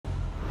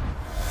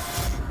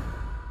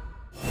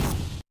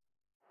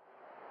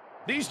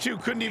These two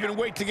couldn't even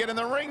wait to get in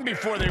the ring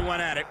before they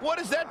went at it. What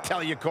does that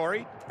tell you,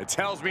 Corey? It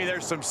tells me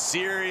there's some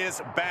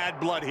serious bad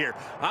blood here.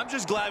 I'm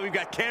just glad we've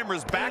got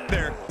cameras back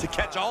there to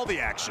catch all the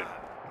action.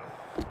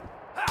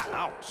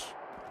 Ouch.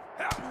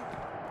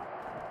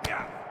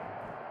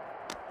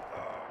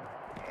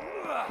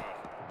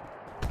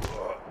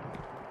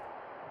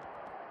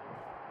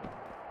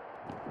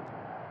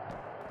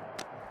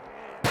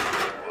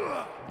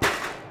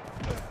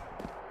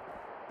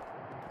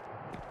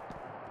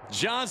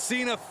 John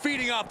Cena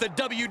feeding off the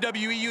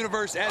WWE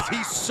Universe as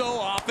he so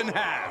often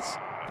has.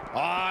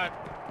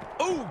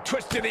 Ooh,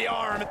 twist to the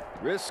arm.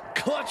 Wrist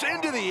clutch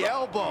into the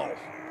elbow.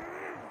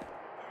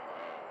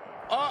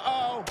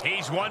 Uh-oh.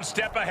 He's one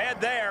step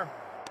ahead there.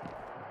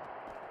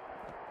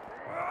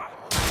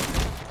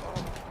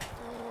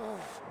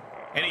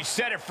 And he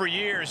said it for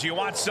years. You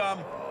want some?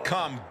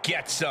 Come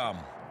get some.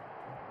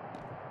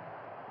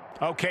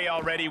 Okay,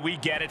 already, we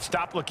get it.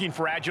 Stop looking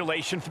for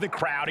adulation from the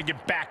crowd and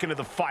get back into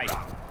the fight.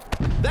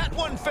 That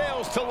one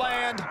fails to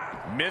land.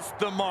 Missed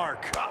the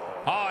mark.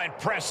 Oh,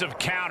 impressive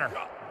counter.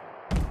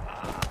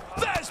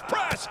 There's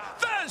press!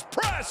 There's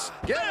press!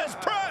 There's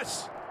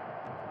press!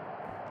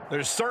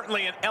 There's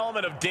certainly an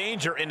element of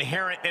danger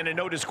inherent in a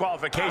no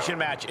disqualification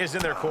match,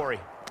 isn't there, Corey?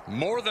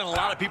 More than a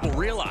lot of people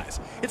realize.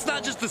 It's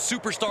not just the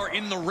superstar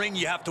in the ring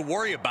you have to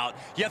worry about.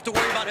 You have to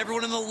worry about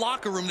everyone in the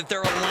locker room that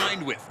they're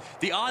aligned with.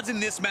 The odds in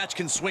this match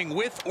can swing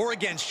with or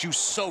against you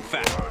so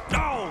fast.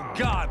 Oh,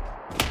 God.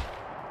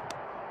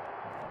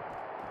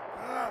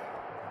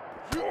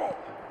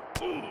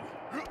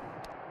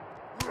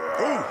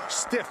 Ooh,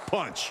 stiff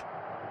punch.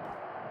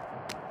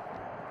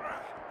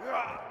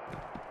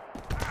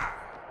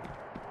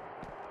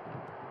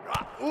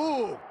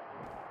 Ooh.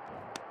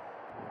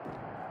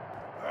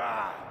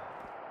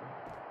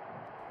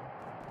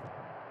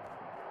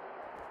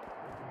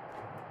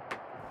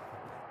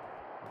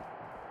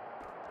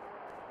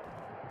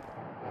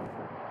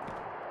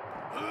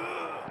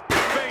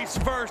 Face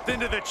first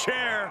into the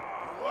chair.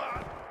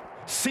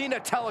 Cena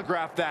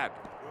telegraphed that.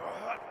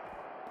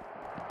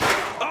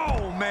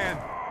 Oh, man.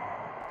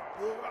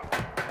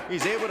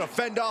 He's able to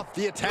fend off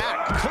the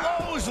attack.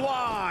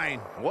 Clothesline!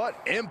 What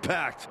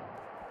impact.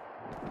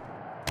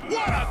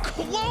 What a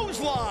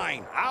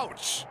clothesline!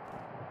 Ouch.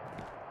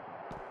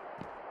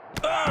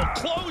 Oh,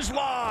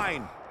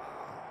 clothesline!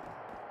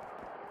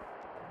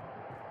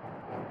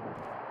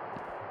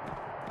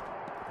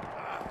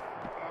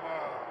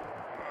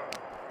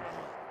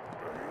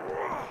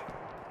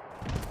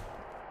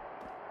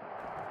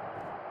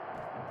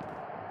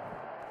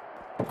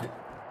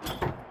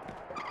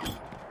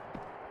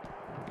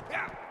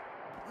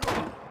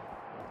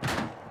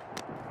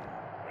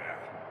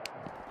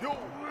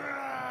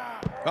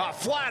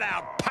 Flat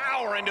out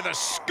power into the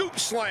scoop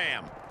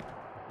slam.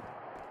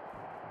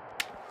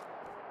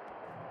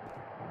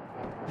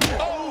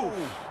 Oh!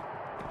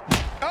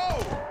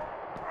 Oh!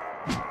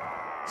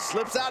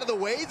 Slips out of the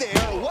way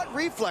there. What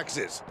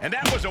reflexes? And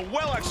that was a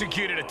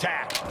well-executed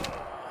attack.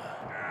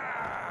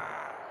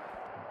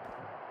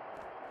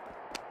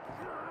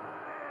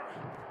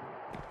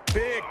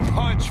 Big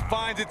punch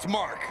finds its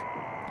mark.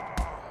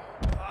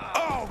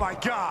 Oh, my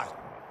God.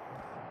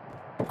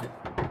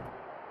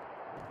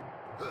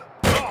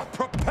 Oh,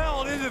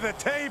 propelled into the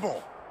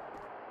table.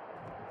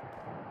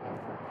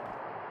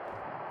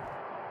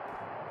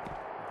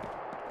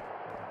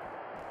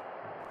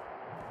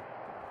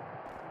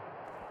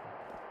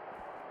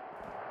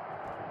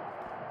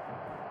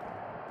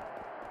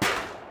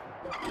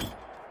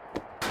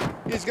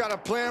 He's got a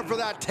plan for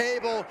that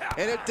table,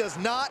 and it does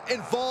not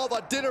involve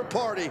a dinner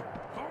party.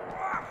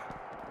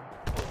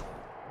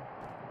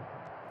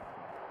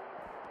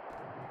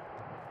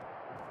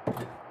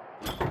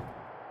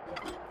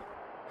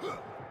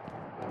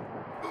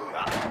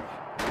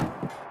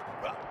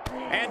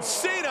 And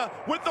Cena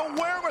with the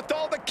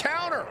wherewithal to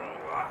counter.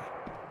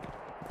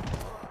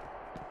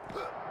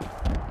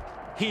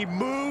 He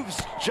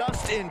moves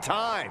just in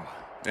time.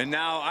 And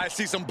now I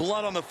see some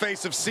blood on the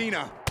face of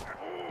Cena.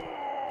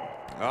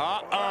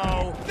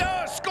 Uh-oh.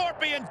 No,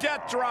 Scorpion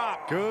death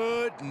drop.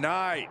 Good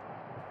night.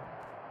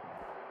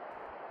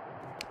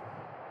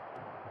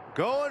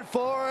 Going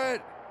for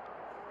it.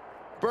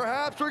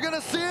 Perhaps we're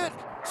gonna see it.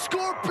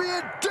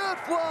 Scorpion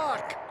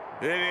deathlock.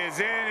 It is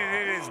in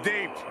and it is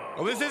deep.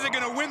 Well, this isn't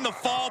gonna win the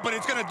fall, but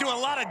it's gonna do a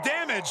lot of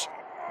damage.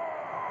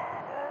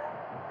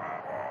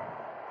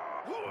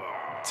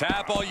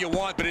 Tap all you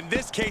want, but in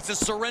this case, a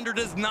surrender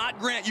does not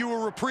grant you a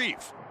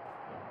reprieve.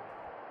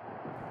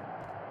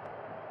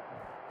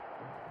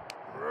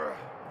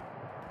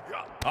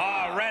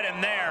 Oh, read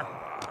him there.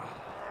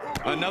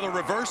 Another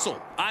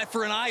reversal. Eye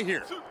for an eye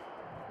here.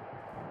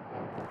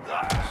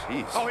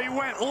 Jeez. Oh, he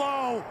went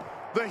low.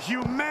 The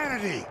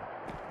humanity.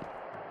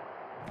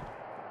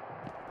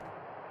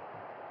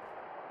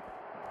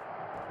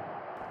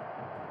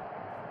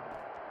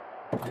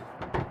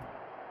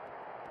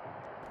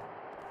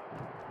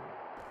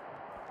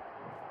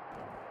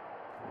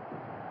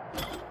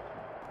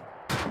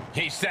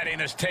 He's setting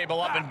this table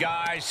up, and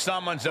guys,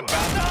 someone's about...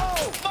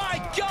 No!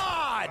 My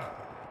God!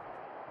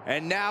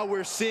 And now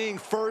we're seeing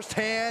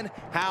firsthand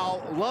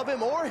how, love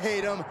him or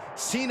hate him,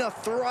 Cena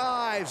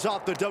thrives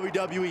off the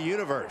WWE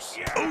Universe.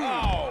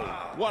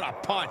 Oh, what a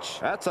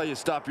punch. That's how you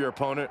stop your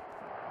opponent.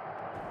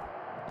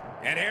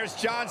 And here's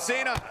John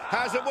Cena.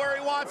 Has him where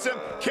he wants him.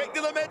 Kick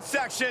to the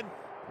midsection.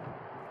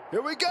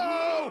 Here we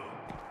go.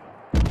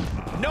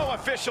 No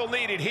official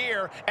needed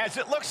here, as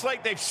it looks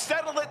like they've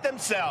settled it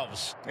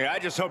themselves. Yeah, I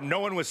just hope no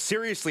one was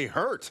seriously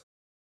hurt.